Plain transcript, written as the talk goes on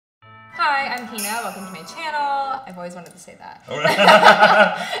Hi, I'm Hina. Welcome to my channel. I've always wanted to say that.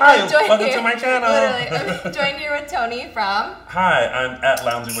 Hi, welcome to my channel. Literally, I'm joined here with Tony from... Hi, I'm at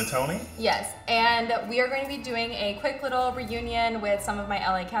Lounging with Tony. Yes, and we are going to be doing a quick little reunion with some of my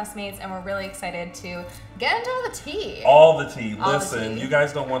LA castmates, and we're really excited to get into all the tea. All the tea. All Listen, the tea. you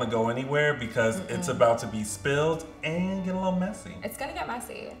guys don't want to go anywhere because it's about to be spilled and get a little messy. It's going to get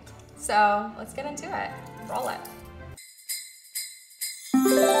messy. So let's get into it. Roll it.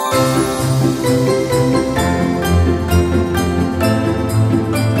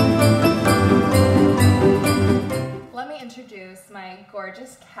 Let me introduce my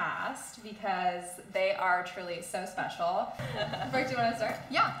gorgeous cast because they are truly so special. Brooke, do you want to start?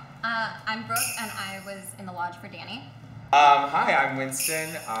 Yeah, I'm Brooke and I was in the lodge for Danny. Hi, I'm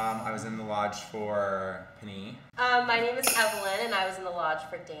Winston. I was in the lodge for Penny. My name is Evelyn and I was in the lodge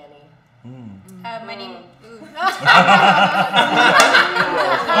for Danny. My name. Oh,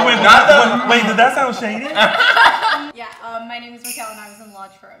 wait, did that sound shady? Yeah, my name is Racquel and I was in the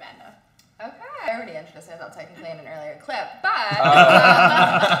lodge for Amanda. Okay. I already introduced myself technically in an earlier clip, but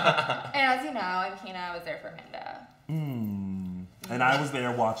and as you know, I'm Hina. I was there for Amanda. And I was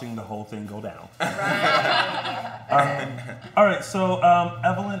there watching the whole thing go down. Right. All right, so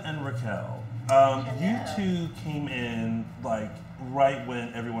Evelyn and Racquel, you two came in like right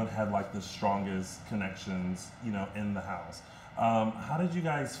when everyone had like the strongest connections, you know, in the house. How did you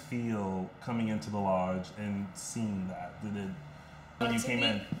guys feel coming into the lodge and seeing that? Did it when you came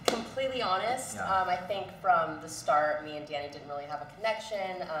in? To be completely honest, Yeah. I think from the start, me and Danny didn't really have a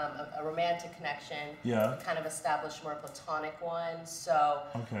connection, a romantic connection. Yeah. We kind of established more platonic one. So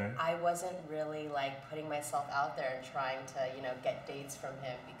Okay. I wasn't really like putting myself out there and trying to, you know, get dates from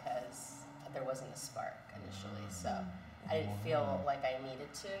him because there wasn't a spark initially. So I didn't feel like I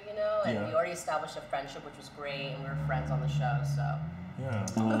needed to, you know. And we already established a friendship, which was great, and we were friends on the show. So. Yeah.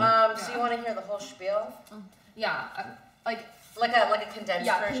 So you want to hear the whole spiel? Yeah. Like a condensed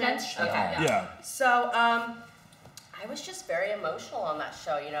version? Condensed. Okay. Yeah. So, I was just very emotional on that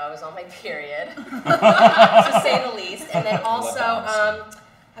show. You know, I was on my period, to say the least. And then also,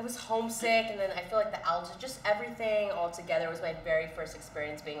 I was homesick, and then I feel like the altitude, just everything all together was my very first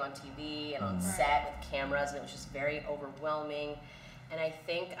experience being on TV and on set with cameras, and it was just very overwhelming. And I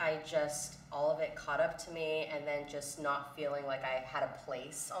think all of it caught up to me, and then just not feeling like I had a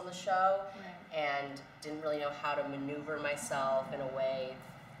place on the show, and didn't really know how to maneuver myself in a way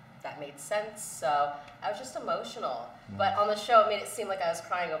that made sense. So I was just emotional. But on the show, it made it seem like I was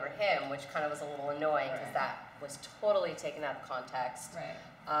crying over him, which kind of was a little annoying because that was totally taken out of context. Right.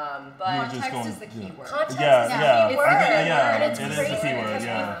 But Context is the key word. context Yeah, is the yeah. key word. And it's it is crazy the key word, because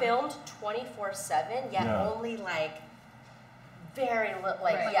yeah. we filmed 24/7, yet only like very little,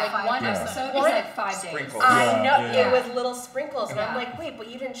 like one episode is like 5 days. Sprinkles. I know, Yeah. it was little sprinkles, and I'm Yeah. like, wait, but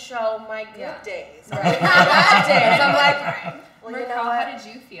you didn't show my good days, Right. my bad days. I'm like, well, you Racquel, know what? how did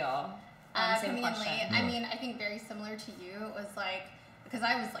you feel? Same Coming in question. late, I mean, I think very similar to you, it was like, because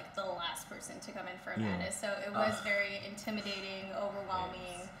I was like the last person to come in for Amanda, so it was very intimidating,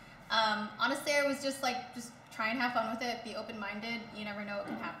 overwhelming. Honestly, I was just try and have fun with it, be open-minded, you never know what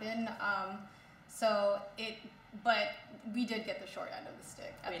can happen. But we did get the short end of the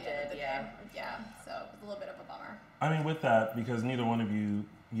stick at the end of the day. Yeah, so it was a little bit of a bummer. I mean, with that, because neither one of you,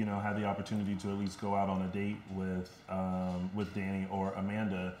 you know, had the opportunity to at least go out on a date with Danny or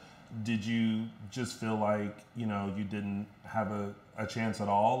Amanda, did you just feel like, you know, you didn't have a chance at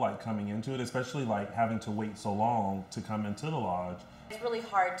all, like coming into it, especially like having to wait so long to come into the lodge? It's really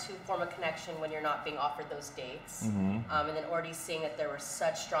hard to form a connection when you're not being offered those dates. And then already seeing that there were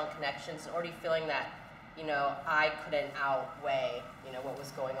such strong connections, and already feeling that, you know, I couldn't outweigh, you know, what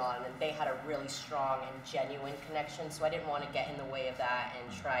was going on, and they had a really strong and genuine connection, so I didn't want to get in the way of that and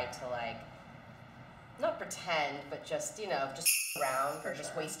try to, like, not pretend, but just, you know, just around or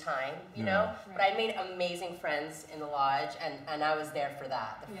just waste time, you know? But I made amazing friends in the lodge, and I was there for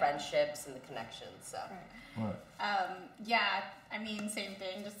that, the friendships and the connections, so. Yeah, I mean, same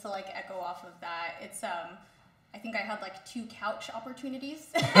thing, just to like echo off of that. It's, I think I had like 2 couch opportunities.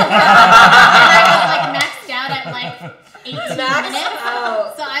 And I was like maxed out at like 18 minutes.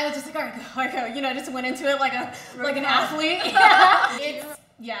 Out. So I was just like, all right, go, you know, just went into it like an athlete. It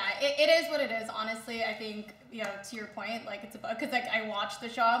is what it is. Honestly, I think, you know, to your point, like it's about, because like I watched the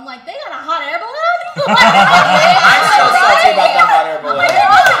show, I'm like, they got a hot air balloon. I'm so salty about the hot air balloon.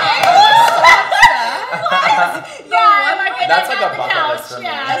 That's like a bucket list for me.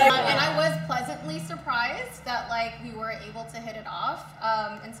 And I was pleasantly surprised that like we were able to hit it off.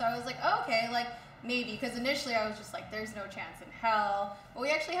 And so I was like, oh, okay, like maybe, because initially I was just like, there's no chance in hell. But we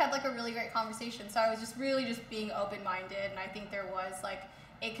actually had like a really great conversation. So I was just really just being open-minded, and I think there was like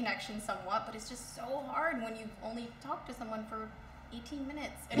a connection somewhat, but it's just so hard when you've only talked to someone for 18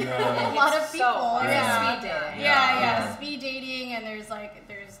 minutes and a lot of people. Speed dating. Yeah, speed dating, and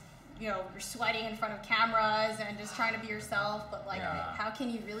there's you know, you're sweating in front of cameras and just trying to be yourself, but like, how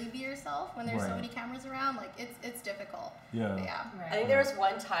can you really be yourself when there's so many cameras around? Like, it's difficult. Yeah. I think there was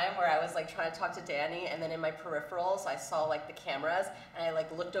one time where I was like trying to talk to Danny, and then in my peripherals I saw like the cameras, and I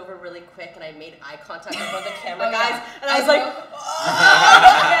like looked over really quick, and I made eye contact with one of the camera guys, and I was like,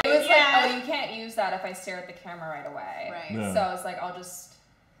 it was like, oh, you can't use that if I stare at the camera right away. Right. Yeah. So I was like, I'll just.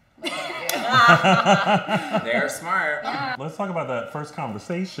 They're smart. Yeah. Let's talk about that first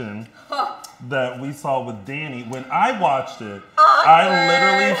conversation that we saw with Danny. When I watched it, I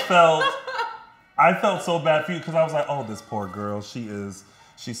literally felt so bad for you because I was like, oh, this poor girl, she's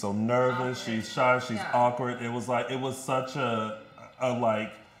so nervous, she's shy, she's awkward. It was such a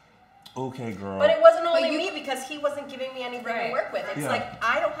like, okay, girl. But it wasn't only me, because he wasn't giving me anything to work with. It's like,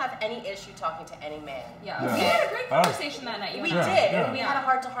 I don't have any issue talking to any man. We had a great conversation that night. We did, and we had a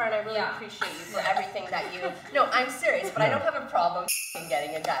heart-to-heart, and I really appreciate you for everything that you... No, I'm serious, but I don't have a problem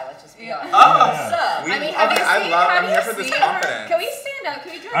getting a guy, let's just be honest. I'm here for this confidence. Can we stand up?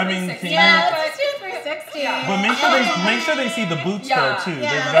 Can we do a 360? Let's do 360. But make sure they see the boots though too.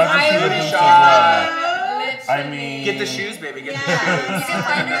 Yeah. They got to see the boots as well. I mean, get the shoes, baby. Get the shoes.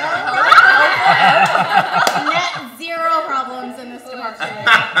 Net zero problems in this department.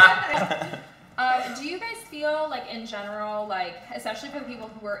 Do you guys feel like, in general, like, especially for the people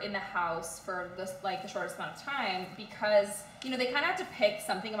who were in the house for this, like, the shortest amount of time, because, you know, they kind of have to pick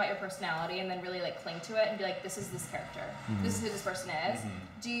something about your personality and then really, like, cling to it and be like, this is this character. This is who this person is.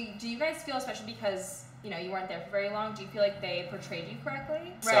 Do you guys feel, especially because, you know, you weren't there for very long, do you feel like they portrayed you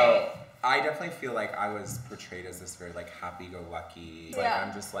correctly? So, I definitely feel like I was portrayed as this very, like, happy-go-lucky, like,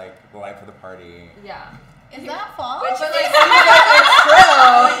 I'm just, like, the life of the party. Is that false? But like, it's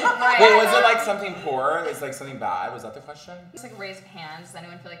true. Wait, was it like something poor? Is like something bad? Was that the question? Just like raise of hands. Does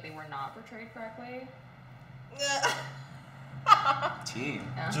anyone feel like they were not portrayed correctly? Team.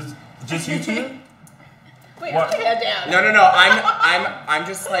 Just you two? Wait, head down. No. I'm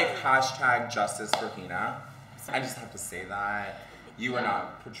just like hashtag justice for Hina. I just have to say that you were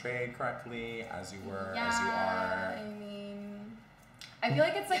not portrayed correctly as you were, as you are. I mean, I feel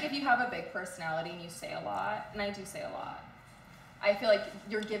like it's like if you have a big personality and you say a lot, and I do say a lot, I feel like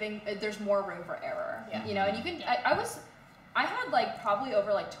you're giving, there's more room for error. You know, and you can, I had like probably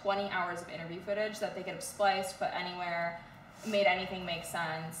over like 20 hours of interview footage that they could have spliced, put anywhere, made anything make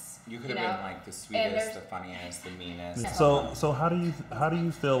sense. You could have been like the sweetest, the funniest, the meanest. So how do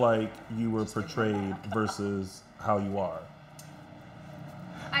you feel like you were portrayed versus how you are?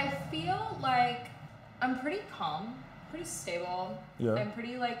 I feel like I'm pretty calm, pretty stable. I'm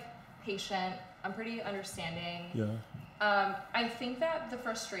pretty like patient. I'm pretty understanding. I think that the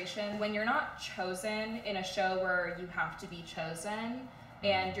frustration when you're not chosen in a show where you have to be chosen,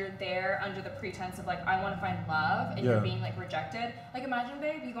 and you're there under the pretense of like, I want to find love, and you're being like rejected. Like, imagine,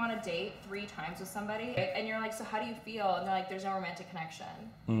 babe, you go on a date 3 times with somebody, and you're like, so how do you feel? And they're like, there's no romantic connection.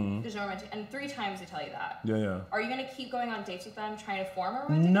 There's no romantic, and 3 times they tell you that. Are you gonna keep going on dates with them trying to form a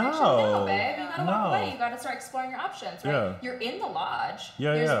romantic connection? No, babe. You gotta walk away. You gotta start exploring your options, right? You're in the lodge.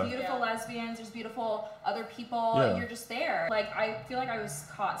 There's beautiful lesbians. There's beautiful other people. And you're just there. Like, I feel like I was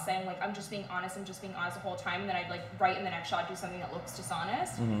caught saying like, I'm just being honest. I'm just being honest the whole time. And then I'd like right in the next shot do something that looks dishonest.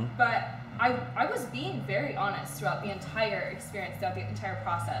 But I was being very honest throughout the entire experience, throughout the entire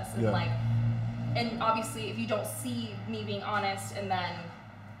process, and like, and obviously if you don't see me being honest, and then,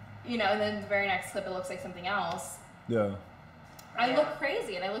 you know, and then the very next clip it looks like something else. I look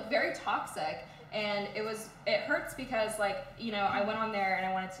crazy and I look very toxic, and it hurts because, like, you know, I went on there and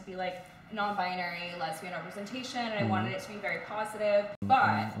I wanted to be like non-binary lesbian representation, and I wanted it to be very positive,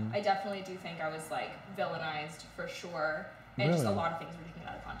 but I definitely do think I was like villainized for sure. And just a lot of things were taken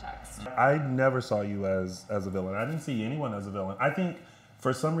out of context. I never saw you as a villain. I didn't see anyone as a villain. I think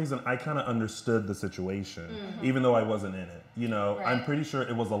for some reason I kind of understood the situation, even though I wasn't in it. You know, I'm pretty sure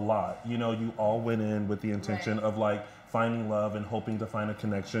it was a lot. You know, you all went in with the intention of like finding love and hoping to find a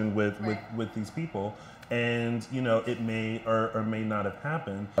connection with these people. And, you know, it may or may not have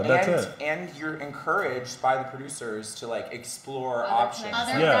happened. That's it. And you're encouraged by the producers to like explore other options.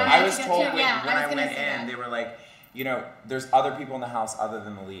 I was told when I went in, they were like, you know, there's other people in the house other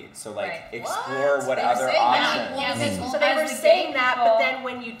than the lead. So, like, explore what other options. So they were saying that, but then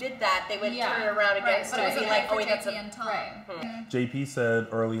when you did that, they would turn it around against you and be like, oh, wait, that's a... JP said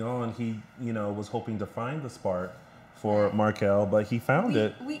early on he, you know, was hoping to find the spark for Racquel, but he found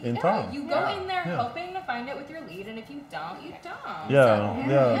it in Tom. You go in there hoping to to find it with your lead, and if you don't, you don't.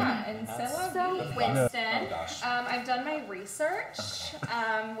 Yeah. And so Winston. I've done my research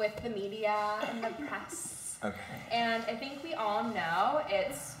with the media and the press. Okay. And I think we all know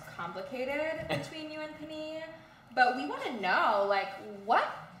it's complicated between you and Penny, but we want to know, like, what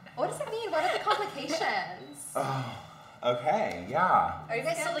does it mean? What are the complications? Oh, okay, yeah. Are you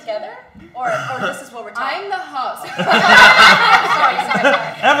guys still together? Or this is what we're talking? I'm the host. sorry.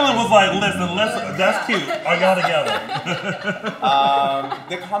 Evelyn was like, listen, that's cute. Are y'all together?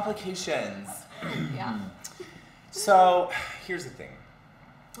 The complications. Yeah. So, here's the thing.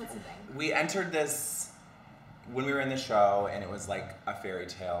 What's the thing? We entered this when we were in the show, and it was like a fairy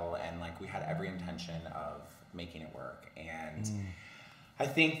tale, and like we had every intention of making it work. And I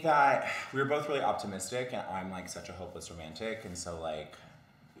think that we were both really optimistic, and I'm like such a hopeless romantic, and so like,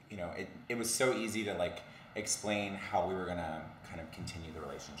 you know, it was so easy to like explain how we were gonna kind of continue the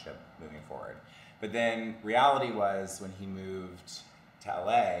relationship moving forward. But then reality was when he moved to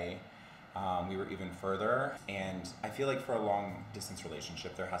LA, we were even further, and I feel like for a long distance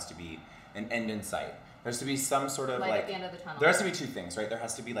relationship there has to be an end in sight. There has to be some sort of Light like at the end of the tunnel. there has to be two things, right? There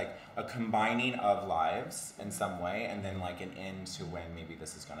has to be like a combining of lives in some way, and then like an end to when maybe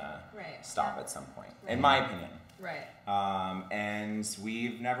this is gonna stop at some point, in my opinion. Right. And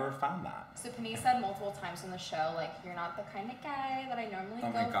we've never found that. So Penny said multiple times in the show, like, you're not the kind of guy that I normally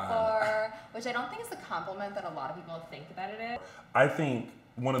Oh my go God. for, which I don't think is the compliment that a lot of people think that it is. I think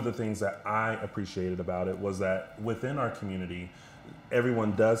one of the things that I appreciated about it was that within our community,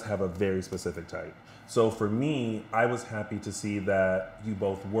 everyone does have a very specific type. So for me, I was happy to see that you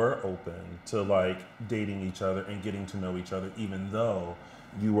both were open to like dating each other and getting to know each other, even though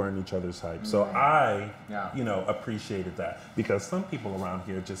you weren't each other's type. So I, you know, appreciated that, because some people around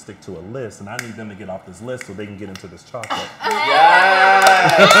here just stick to a list, and I need them to get off this list so they can get into this chocolate.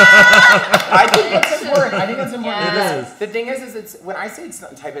 Yes! I think it's important. It is. The thing is it's when I say it's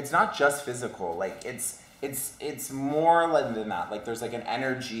not type, it's not just physical. Like it's more than that. Like there's like an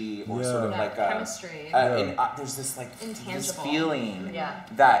energy or sort of like a chemistry. There's this like intangible this feeling Yeah.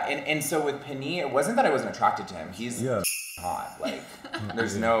 that and so with Penny, it wasn't that I wasn't attracted to him. He's hot. Like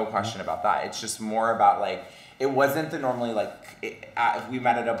there's no question about that. It's just more about like it wasn't the normally like if we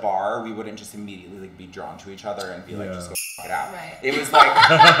met at a bar, we wouldn't just immediately like be drawn to each other and be like just go it out. Right. It was like,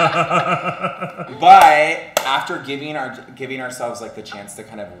 but after giving ourselves like the chance to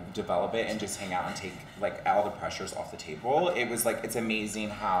kind of develop it and just hang out and take like all the pressures off the table, it was like it's amazing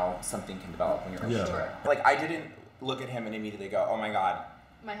how something can develop when you're into it. Like I didn't look at him and immediately go, oh my God,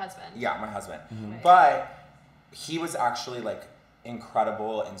 my husband. Yeah, my husband. Right. But he was actually like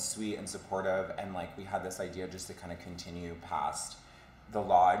incredible and sweet and supportive, and like we had this idea just to kind of continue past the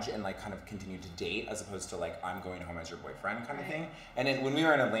lodge and like kind of continue to date as opposed to like I'm going home as your boyfriend kind of thing. And then when we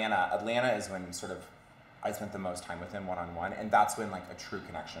were in Atlanta is when sort of I spent the most time with him one-on-one, and that's when like a true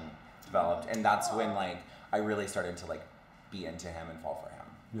connection developed, and that's when like I really started to like be into him and fall for him.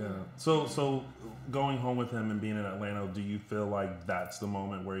 Yeah. So going home with him and being in Atlanta, do you feel like that's the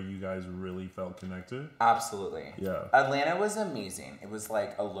moment where you guys really felt connected? Absolutely. Yeah. Atlanta was amazing. It was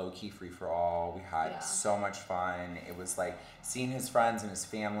like a low-key free-for-all. We had so much fun. It was like seeing his friends and his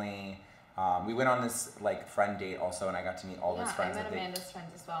family. We went on this like friend date also, and I got to meet all those friends. I met Amanda's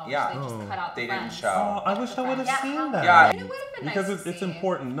friends as well. Yeah. They just cut out the They friends. didn't show. Oh, I wish I would have seen that. Yeah. It would have been because nice to it's see.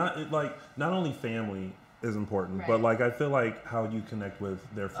 important. Not only family is important, but like I feel like how you connect with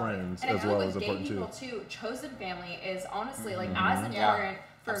their friends and as well is with important gay too. people too. Chosen family is honestly like as important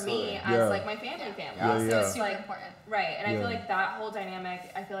for me as like my family. So it's super important. Right, and I feel like that whole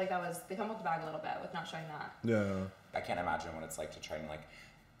dynamic. I feel like they come with the bag a little bit with not showing that. Yeah. I can't imagine what it's like to try and like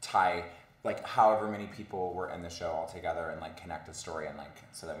tie like however many people were in the show all together and like connect a story and like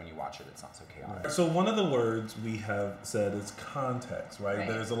so that when you watch it it's not so chaotic. So one of the words we have said is context, right?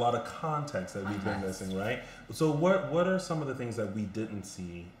 There's a lot of context that we've been missing, right? So what are some of the things that we didn't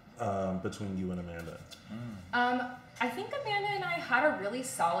see between you and Amanda? I think Amanda and I had a really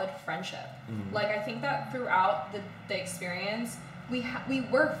solid friendship. Like I think that throughout the experience, we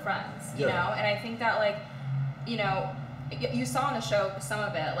were friends, you know, and I think that like, you know, you saw on the show some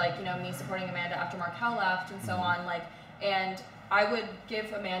of it, like, you know, me supporting Amanda after Racquel left and so on, like, and I would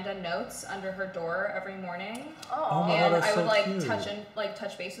give Amanda notes under her door every morning. Oh my and God, that's I would so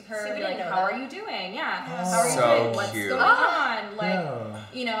touch base with her See, and be we like, didn't know how that. are you doing? Yeah. Oh. How are you So doing? What's cute. going on? Like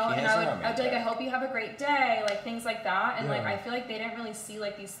you know, and I'd be like, I hope you have a great day, like things like that. And like, I feel like they didn't really see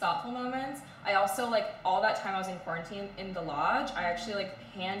like these thoughtful moments. I also like all that time I was in quarantine in the lodge, I actually like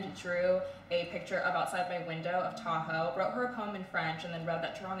hand drew a picture of outside my window of Tahoe, wrote her a poem in French, and then read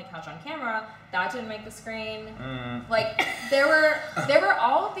that to her on the couch on camera. That didn't make the screen. Like there were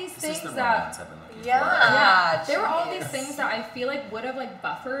all of these things that there were all these things that I feel like would have like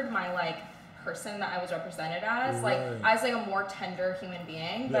buffered my like person that I was represented as, like as like a more tender human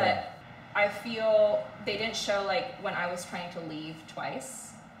being. But I feel they didn't show like when I was trying to leave twice.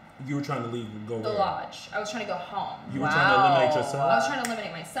 You were trying to leave and go the lodge. I was trying to go home. You were trying to eliminate yourself? I was trying to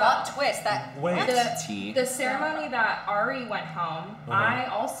eliminate myself. Plot twist. The ceremony that Ari went home, I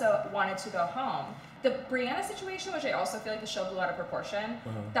also wanted to go home. The Brianna situation, which I also feel like the show blew out of proportion,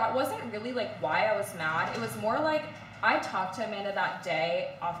 that wasn't really like why I was mad. It was more like I talked to Amanda that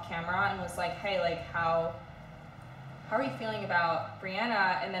day off camera and was like, hey, like how are you feeling about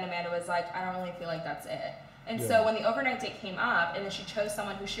Brianna? And then Amanda was like, I don't really feel like that's it. And so when the overnight date came up and then she chose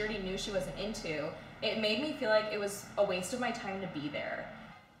someone who she already knew she wasn't into, it made me feel like it was a waste of my time to be there.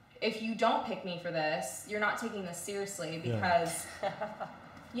 If you don't pick me for this, you're not taking this seriously because,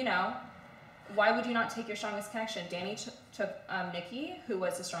 you know, why would you not take your strongest connection? Danny took Nikki, who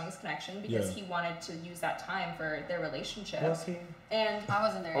was his strongest connection, because he wanted to use that time for their relationship. Was he? And I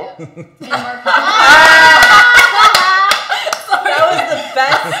wasn't there yet. That was the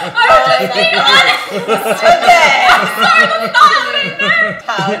best.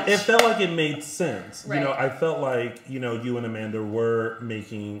 It felt like it made sense. Right. You know, I felt like, you know, you and Amanda were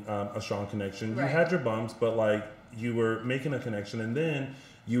making a strong connection. You had your bumps, but like you were making a connection, and then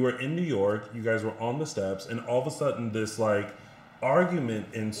you were in New York, you guys were on the steps, and all of a sudden this like argument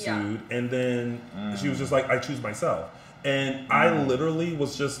ensued, and then she was just like, I choose myself. And I literally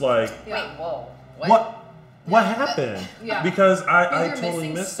was just like, wait, whoa. What happened? Because I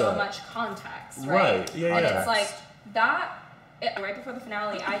totally missed so that. much context, right? And it's like that, right before the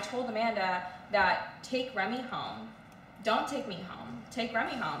finale, I told Amanda that take Remy home. Don't take me home. Take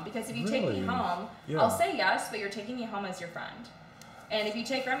Remy home. Because if you take me home, I'll say yes, but you're taking me home as your friend. And if you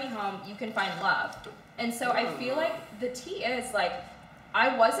take Remy home, you can find love. And so I feel like the tea is like,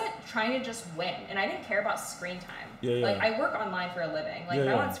 I wasn't trying to just win, and I didn't care about screen time. Like, I work online for a living. Like, if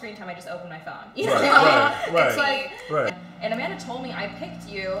I want screen time, I just open my phone. You know what I mean? It's like, and Amanda told me I picked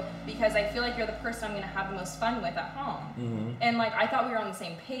you because I feel like you're the person I'm going to have the most fun with at home. And, like, I thought we were on the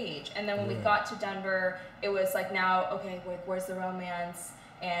same page. And then when we got to Denver, it was like, now, okay, like, where's the romance?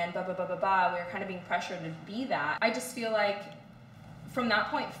 And blah, blah, blah, blah, blah. We were kind of being pressured to be that. I just feel like from that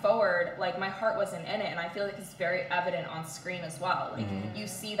point forward, like, my heart wasn't in it, and I feel like it's very evident on screen as well. Like, you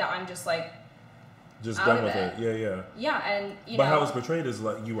see that I'm just, like, just done with it. Yeah, and, you know. But how it was portrayed is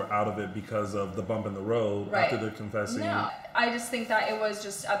like you were out of it because of the bump in the road after the confessing. No, I just think that it was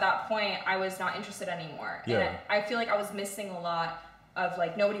just, at that point, I was not interested anymore. And I feel like I was missing a lot of,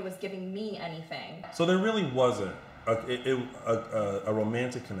 like, nobody was giving me anything. So there really wasn't a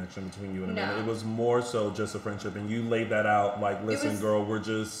romantic connection between you and Amanda. It was more so just a friendship, and you laid that out like, listen, girl, we're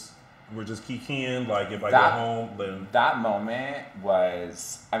just kikiing. Like, if I go home, then that moment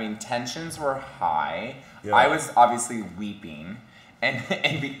was, I mean, tensions were high. I was obviously weeping, and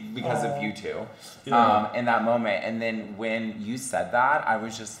because of you two, in that moment. And then when you said that, I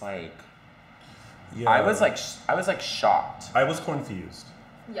was just like, I was like shocked. I was confused.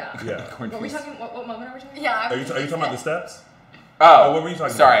 What were we talking? What moment are we talking? Are you talking about the steps? Oh, what were you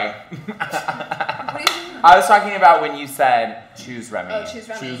talking about? I was talking about when you said choose Remy. Oh, choose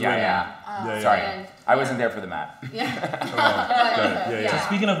Remy. Sorry, I wasn't there for the map.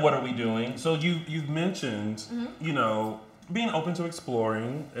 Speaking of what are we doing? So you've mentioned, you know, being open to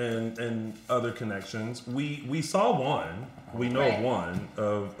exploring and other connections. We saw one. We know of one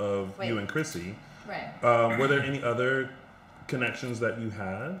of you and Chrissy. Right. Were there any other connections that you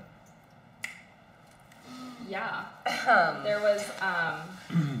had? Yeah. There was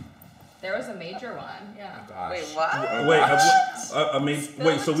a major one. Yeah. Gosh. Wait, what?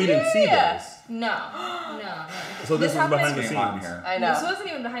 Wait, so we didn't see this? No. So this was behind the scenes. I know. This wasn't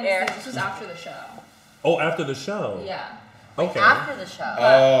even behind the scenes. This was after the show. Oh, after the show. Yeah. Okay. After the show.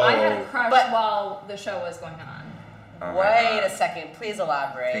 I had a crush while the show was going on. Oh Wait a second. Please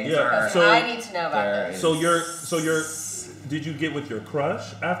elaborate. So I need to know about this. So you're. Did you get with your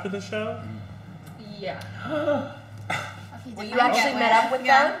crush after the show? Yeah. Well, you actually met up with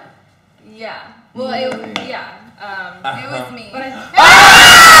them? Yeah. Well, it was me. But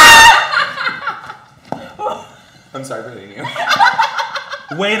I'm sorry for hitting you.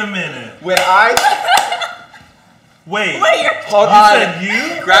 Wait a minute. When I... Wait. Hold on.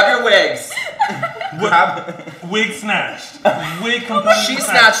 You? Grab your wigs. Wig snatched. Wig completely She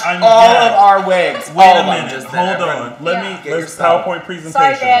snatched. snatched all of our wigs. Wait a minute. Hold on. Let's PowerPoint presentation.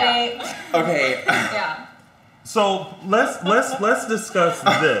 Sorry, Danny. Okay. Yeah. So let's discuss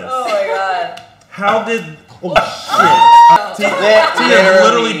this. Oh my god. How did tea has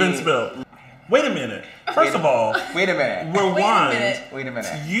literally been spilled. Wait a minute. First of all, wait a minute. Rewind. Wait a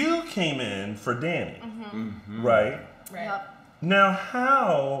minute. You came in for Danny, right? Right. Yep. Now,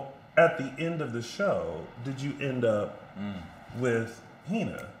 how at the end of the show did you end up with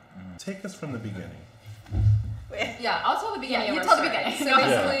Hina? Take us from the beginning. Yeah, I'll tell the beginning. Yeah, you of tell our the story. beginning. So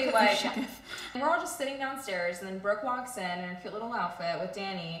basically, Yeah. like, we're all just sitting downstairs, and then Brooke walks in her cute little outfit with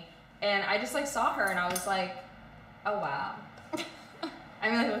Danny, and I just like saw her, and I was like, oh wow. I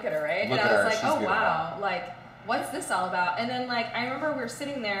mean, like, look at her, right? Look and at I was her, like, she's oh beautiful. wow, like, what's this all about? And then like, I remember we were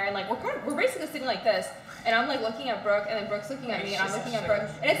sitting there, and like, we're basically sitting like this, and I'm like looking at Brooke, and then Brooke's looking at me, and I'm looking at Brooke,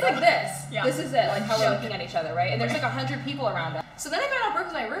 and it's like this. Yeah. This is it, like how we're looking at each other, right? And there's like 100 people around us. So then I found out Brooke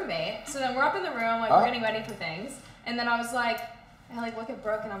was my roommate. So then we're up in the room, like we're getting ready for things, and then I was like, I like look at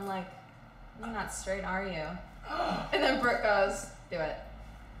Brooke, and I'm like, you're not straight, are you? And then Brooke goes, do it.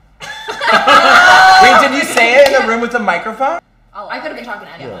 Wait, did you say it in the room with the microphone? I could have been talking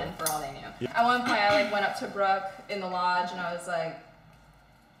to anyone for all they knew. Yeah. At one point, I like went up to Brooke in the lodge, and I was like,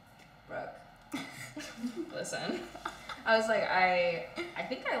 Brooke, listen. I was like, I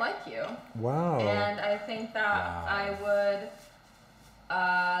think I like you. Wow. And I think that I would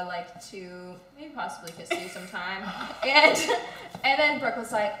like to maybe possibly kiss you sometime. And then Brooke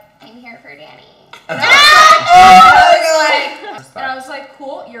was like, I'm here for Danny. And I was like,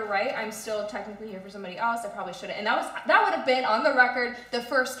 cool, you're right. I'm still technically here for somebody else. I probably shouldn't. And that would have been on the record the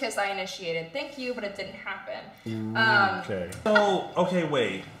first kiss I initiated. Thank you, but it didn't happen. Okay. So, okay,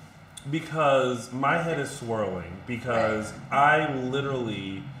 wait. Because my head is swirling. Because I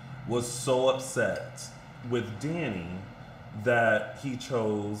literally was so upset with Danny that he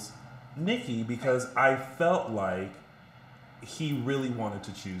chose Nikki because I felt like he really wanted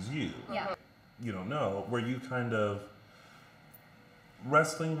to choose you. Yeah. You don't know. Were you kind of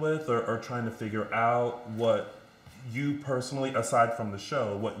wrestling with or trying to figure out what you personally, aside from the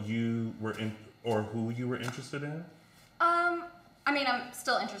show, what you were in or who you were interested in? I mean, I'm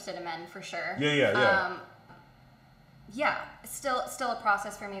still interested in men for sure. Yeah. Yeah, still a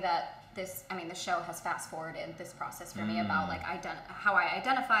process for me that the show has fast forwarded this process for me about like how I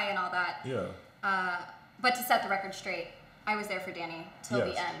identify and all that. Yeah. But to set the record straight, I was there for Danny till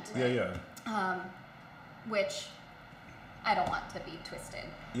the end. Yeah. Which I don't want to be twisted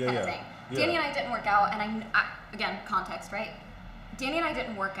Yeah, of thing. yeah. Danny and I didn't work out, and I again, context, right? Danny and I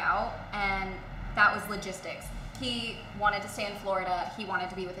didn't work out, and that was logistics. He wanted to stay in Florida. He wanted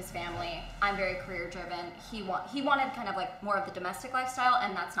to be with his family. I'm very career driven. He wanted kind of like more of the domestic lifestyle,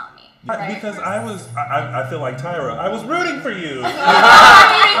 and that's not me. Right? Because I feel like Tyra. I was rooting for you. We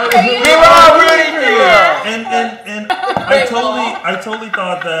were all rooting for you. And I totally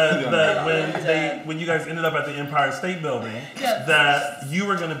thought that when you guys ended up at the Empire State Building, that you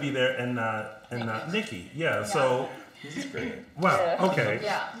were going to be there and not Nikki. Yeah. So This is great. wow. Okay.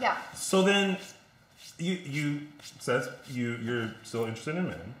 Yeah. So then you says you're still interested in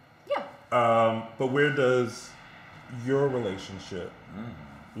men. Yeah. But where does your relationship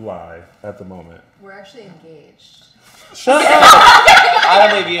lie at the moment? We're actually engaged. Shut up! I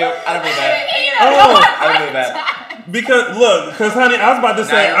don't believe you. I don't believe that. I don't believe that. Because honey, I was about to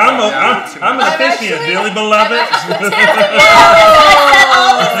say I'm an officiant, dearly beloved.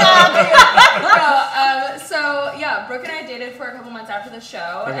 So yeah, Brooke and I dated for a couple months after the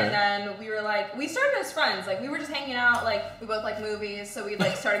show, Okay. and then we started as friends. Like we were just hanging out. Like we both like movies, so we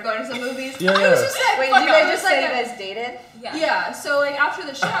like started going to some movies. Yeah. It was just like, Wait, fuck you it, guys it just was say like you guys dated? Yeah. So like after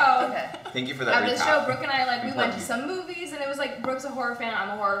the show. Okay. Thank you for that After the show, recap. Brooke and I we went to some movies, and it was like Brooke's a horror fan, I'm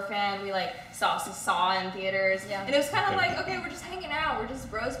a horror fan. We like saw in theaters, Yeah. and it was kind of like, okay, we're just hanging out, we're just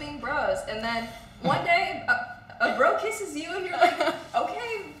bros being bros, and then one day a bro kisses you, and you're like,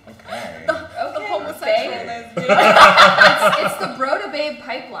 okay. Okay. The homosexual it's the bro to babe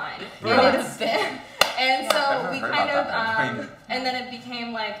pipeline. Bro And so I've we heard kind about of, that. and then it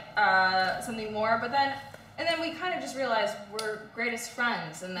became like something more. But then we kind of just realized we're greatest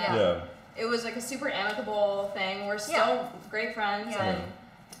friends, and then Yeah. it was like a super amicable thing. We're still great friends, Yeah.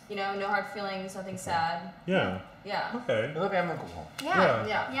 and no hard feelings, nothing sad. Yeah. Yeah. Okay. You look amicable. Yeah.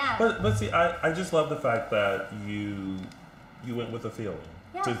 Yeah. But see, I just love the fact that you went with a feeling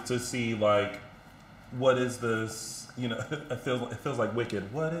to see like what is this, it feels like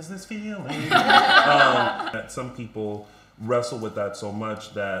Wicked. What is this feeling? That some people wrestle with that so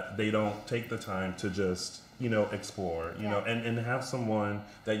much that they don't take the time to just explore, and have someone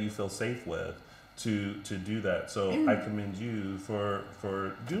that you feel safe with to do that. So I commend you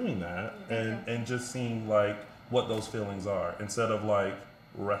for doing that and just seeing like what those feelings are instead of like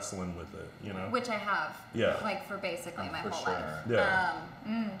wrestling with it, you know? Which I have. Yeah. Like for basically my whole life. Yeah.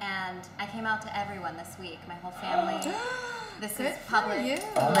 And I came out to everyone this week, my whole family. This is public.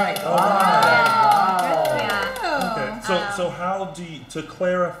 Oh my God. Wow. Yeah. Okay. So how do you, to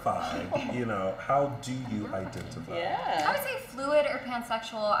clarify, you know, how do you identify? Yeah. I would say fluid or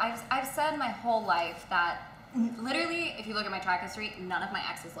pansexual. I've said my whole life that literally, if you look at my track history, none of my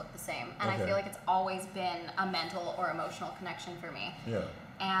exes look the same. And I feel like it's always been a mental or emotional connection for me. Yeah.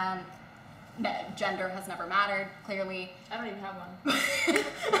 And gender has never mattered, clearly. I don't even have one.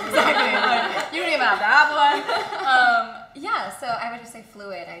 Exactly. You don't even have to have one. Yeah, so I would just say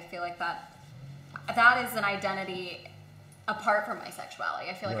fluid. I feel like that is an identity apart from my sexuality.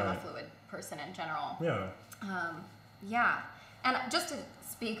 I feel like I'm a fluid person in general. Yeah. Yeah. And just to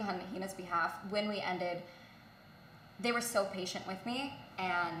speak on Hina's behalf, when we ended, they were so patient with me,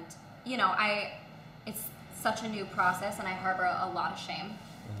 and you know, it's such a new process, and I harbor a lot of shame,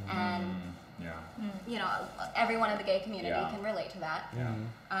 and you know, everyone in the gay community can relate to that. Yeah.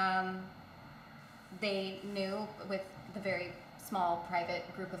 They knew with the very small private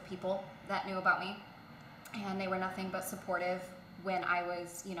group of people that knew about me, and they were nothing but supportive when I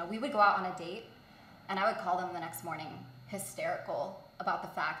was, you know, we would go out on a date, and I would call them the next morning hysterical about the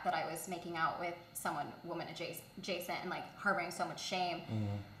fact that I was making out with someone woman adjacent and like harboring so much shame.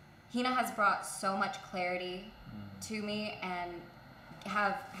 Hina has brought so much clarity to me and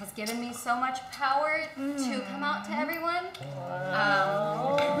has given me so much power to come out to everyone.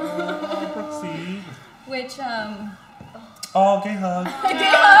 Which Oh, gay hug. Gay hug. Gay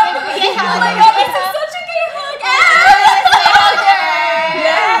hug. Oh my God, this is such a gay hug.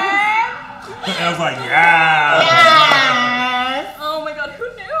 And I was like, yeah. Yes. Oh my God, who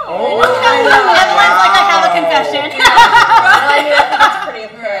knew? Oh. Evelyn's like, I have a confession. That's pretty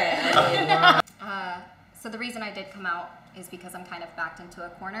apparent. So the reason I did come out is because I'm kind of backed into a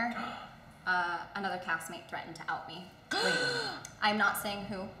corner. Another castmate threatened to out me. I'm not saying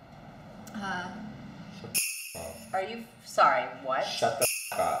who. Are you sorry? What? Shut the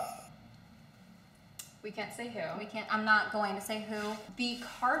f up. We can't say who. We can't. I'm not going to say who. The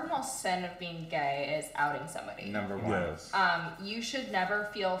cardinal sin of being gay is outing somebody. Number one. Yes. You should never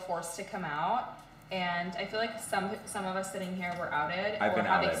feel forced to come out. And I feel like some of us sitting here were outed or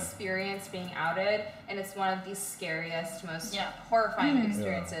have experienced being outed, and it's one of the scariest, most horrifying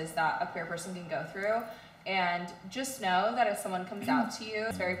experiences that a queer person can go through. And just know that if someone comes out to you,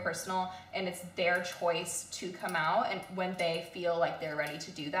 it's very personal, and it's their choice to come out, and when they feel like they're ready to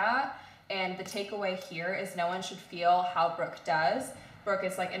do that. And the takeaway here is no one should feel how Brooke does. Brooke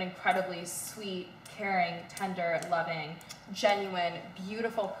is like an incredibly sweet, caring, tender, loving, genuine,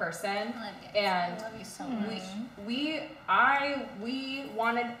 beautiful person. And I love you so much. we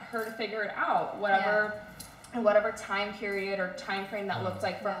wanted her to figure it out, whatever time period or time frame that looked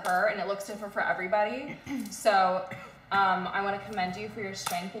like for her, and it looks different for everybody. So I want to commend you for your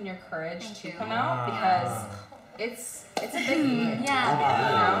strength and your courage to come out, because it's a biggie.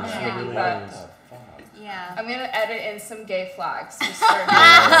 Yeah. It's a biggie, but Yeah. I'm gonna edit in some gay flags. Just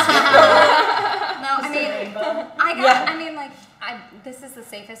this is the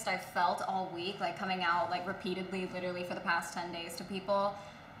safest I've felt all week, like coming out like repeatedly, literally for the past 10 days to people.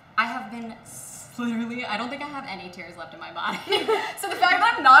 I have been literally, I don't think I have any tears left in my body. So the fact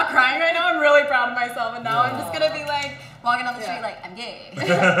that I'm not crying right now, I'm really proud of myself. And now I'm just gonna be like walking down the street like, I'm gay. Like,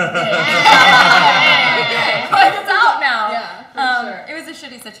 it's out now. Yeah, sure. It was a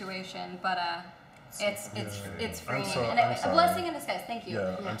shitty situation, but it's freeing and I'm a blessing in disguise. Thank you.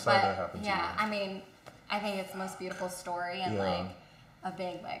 Yeah, I'm sorry that happened to you. Yeah, I mean, I think it's the most beautiful story and like a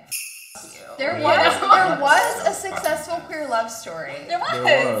big like. There was a successful queer love story. There was.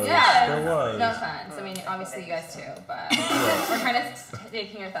 There was. No offense. I mean, obviously you guys too, but we're kind of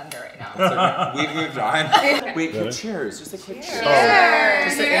taking your thunder right now. So we've moved on. Wait, cheers. Just a quick cheers.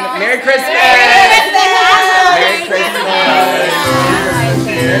 Cheers. Merry Christmas! Merry Christmas!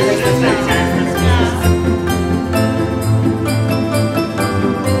 Merry Christmas!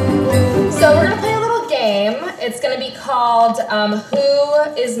 So we're gonna play a little game. It's gonna be called Who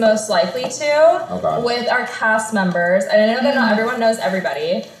is Most Likely to, with our cast members. And I know that not everyone knows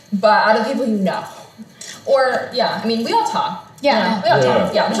everybody, but out of the people you know. Or, I mean, we all talk. Yeah, we all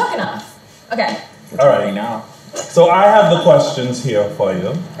talk. Yeah, we talk enough. Okay. All right. Now. So I have the questions here for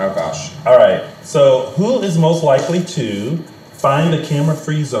you. Oh gosh. All right. So who is most likely to find the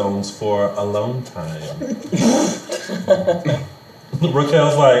camera-free zones for alone time?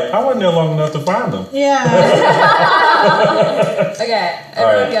 Racquel's like, I wasn't there long enough to find them. Yeah. Okay,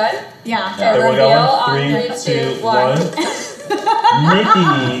 everyone good? Yeah. Okay, Everyone reveal got on one? 3, 3, 2, 2, 1. 1. Nikki,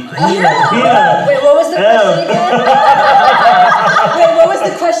 Hina. Wait, what was the question again? Wait, what was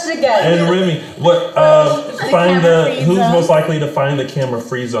the question again? And Remy, what? Find who's most likely to find the camera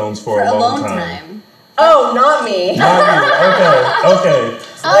free zones for a long time? Oh, not me. Not you. Okay.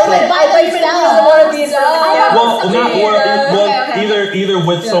 Oh, but by Well, either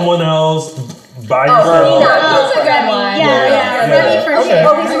with someone else, by yourself. That's a good one. Yeah. Ready for Okay.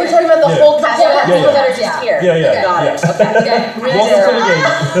 Okay, so we're talking about the whole cast of people that are just here. Yeah. Got it. Okay. Welcome to the game.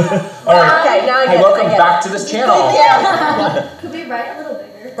 All right. Okay, now I get it. Welcome back to this channel. Could we write a little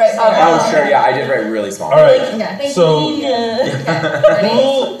bigger? Right. Oh, sure. Yeah, I did write really small. All right. Okay. So,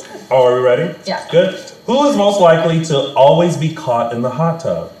 are we ready? Yeah. Good. Who is most likely to always be caught in the hot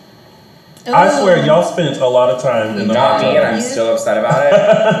tub? I swear, y'all spent a lot of time in the hot Not me, and tub. I'm still upset about it.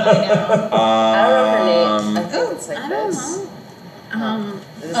 I don't know her name. I think it's like I don't this. know.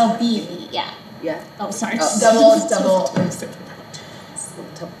 Oh, B. Yeah. Yeah. Oh, sorry. Double.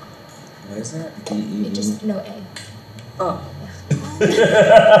 What is it? B-E-E? Just no A. Oh.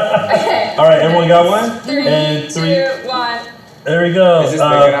 Okay. All right, everyone got one? 3, And 2, 1. There we go. Is this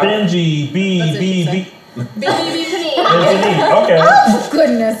big enough? Benji, That's B. Benji. Benji, okay. Oh,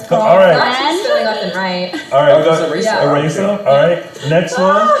 goodness, girl. All right. That's spilling left and right. All right, Oh, go. there's a Eraser. All right. Next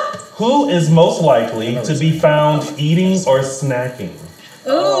one. Who is most likely to be found eating or snacking?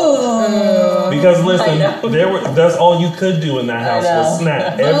 Ooh. Because listen, that's all you could do in that house was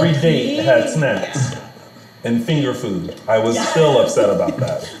snack. Every date had snacks and finger food. I was still upset about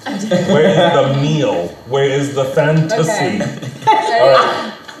that. Where is the meal? Where is the fantasy? Okay. All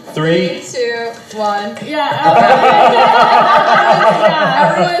right. 3, 2, 1. Yeah.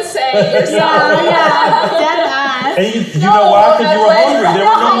 Everyone's saying yourself. Dead ass. And you know why? Because you were hungry. There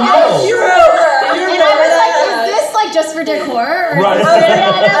were no meals. And I was like, is this like just for decor? Or Right.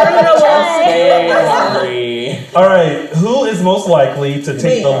 I don't know why. Stay hungry. All right. Who is most likely to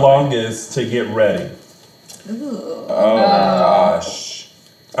take the longest to get ready? Oh my gosh.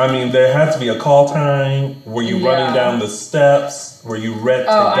 I mean, there had to be a call time. Were you running down the steps? Were you ready to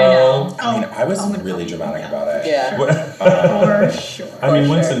go? I mean, I was really dramatic about it. Yeah. For sure. I mean,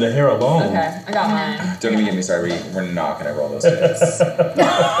 Winston, the hair alone. Okay, I got mine. Don't even get me started. We're not gonna roll those dice. I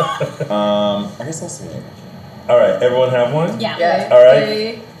guess I'll see. All right, everyone have one? Yeah. All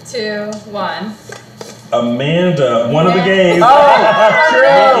right. 3, 2, 1. Amanda, one of the games. Oh,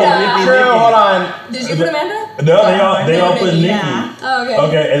 true. Hold on. Did you put Amanda? No, they all put Nikki. Yeah. Oh, okay.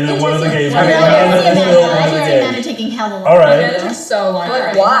 Okay, and then one of the games. I Amanda see is still one Amanda. I of the see games. Amanda taking hell of a All right. Amanda took so long.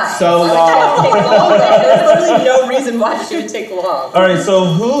 But why? So long. There's literally no reason why she would take long. All right, so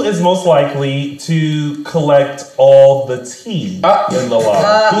who is most likely to collect all the tea in the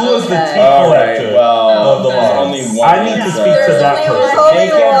log? Who is the tea All right, collector well, of the there's log? only one. I need to speak to that person.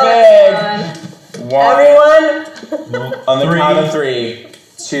 Make it big. One. Everyone. On the 3. count of 3,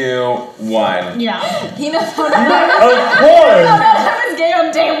 2, 1. Yeah. Hina found Of course. I was gay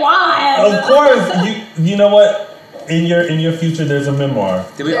on day 1. Of course. You know what? In your future, there's a memoir.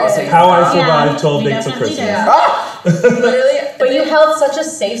 Did we all say How I Survived 12 Dates of Christmas. literally. But you held such a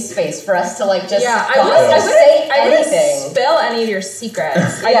safe space for us to like just I wouldn't spill any of your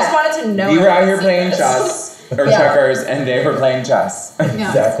secrets. I just wanted to know. We were out here playing secrets. chess or checkers, and they were playing chess.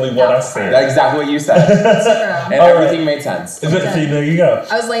 Exactly what I said. That's exactly what you said, and All everything made sense. See, there you go.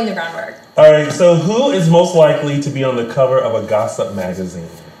 I was laying the groundwork. All right, so who is most likely to be on the cover of a gossip magazine?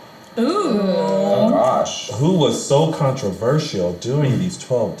 Oh gosh. Who was so controversial during these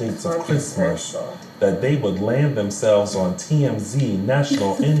 12 Dates of Christmas that they would land themselves on TMZ,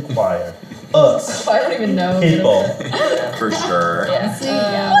 National Enquirer, Us, I don't even know. People. For sure. See, For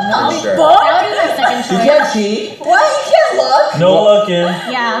sure. that would be my second choice. You can't cheat. What? You can't look. No looking.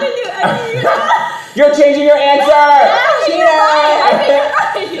 Yeah. You're changing your answer.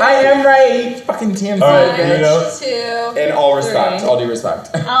 I am right. Fucking TMZ. All right, here we go. 2. In all respect, all due respect.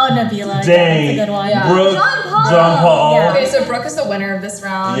 Oh, Nabila. Dang. That's a good one. Yeah. Brooke, John Paul. Yeah. Okay, so Brooke is the winner of this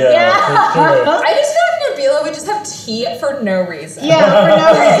round. Yeah, for sure. I just feel like Nabila would just have tea for no reason. Yeah, for no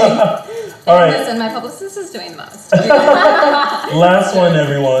reason. All right, Listen, my publicist is doing the most. last one,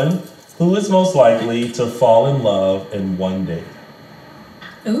 everyone. Who is most likely to fall in love in one day?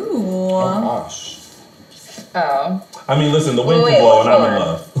 Ooh. Oh gosh. Oh, I mean, listen, the wind Wait, can blow and I'm hold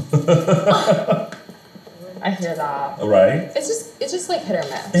in love. I hear that. Right? It's just like hit or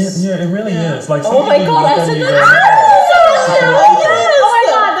miss. It really is. Like, Oh my people God, look that's at a you good go, Oh my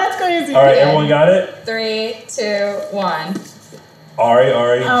god, that's crazy. all right, everyone got it? 3, 2, 1. Ari,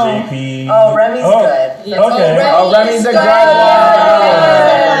 Oh. JP. Oh, Remy's good. Yes. Okay. Oh, Remy's a good one.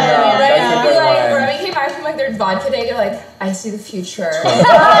 vodka date, you're like, I see the future.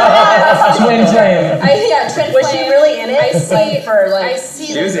 Twin flame. Twin flame. Was she really in it? I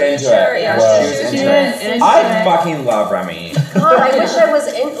see she was into it. Yeah, she was into it. I fucking love Remy. God, I wish I was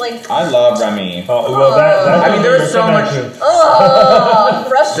in, like... I love Remy. Oh, well, that I mean, there was so much... Oh, I'm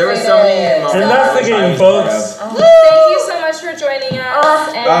frustrated. There was so many moments. And that's the game, folks. Thank you so much for joining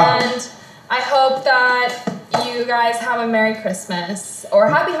us, and I hope that you guys have a Merry Christmas, or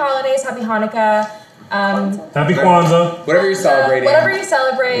Happy Holidays, Happy Hanukkah. Happy Kwanzaa. Whatever you're celebrating. Whatever you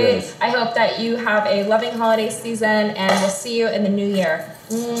celebrate, yes. I hope that you have a loving holiday season, and we'll see you in the new year.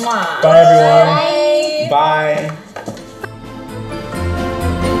 Mwah. Bye, everyone. Bye. Bye.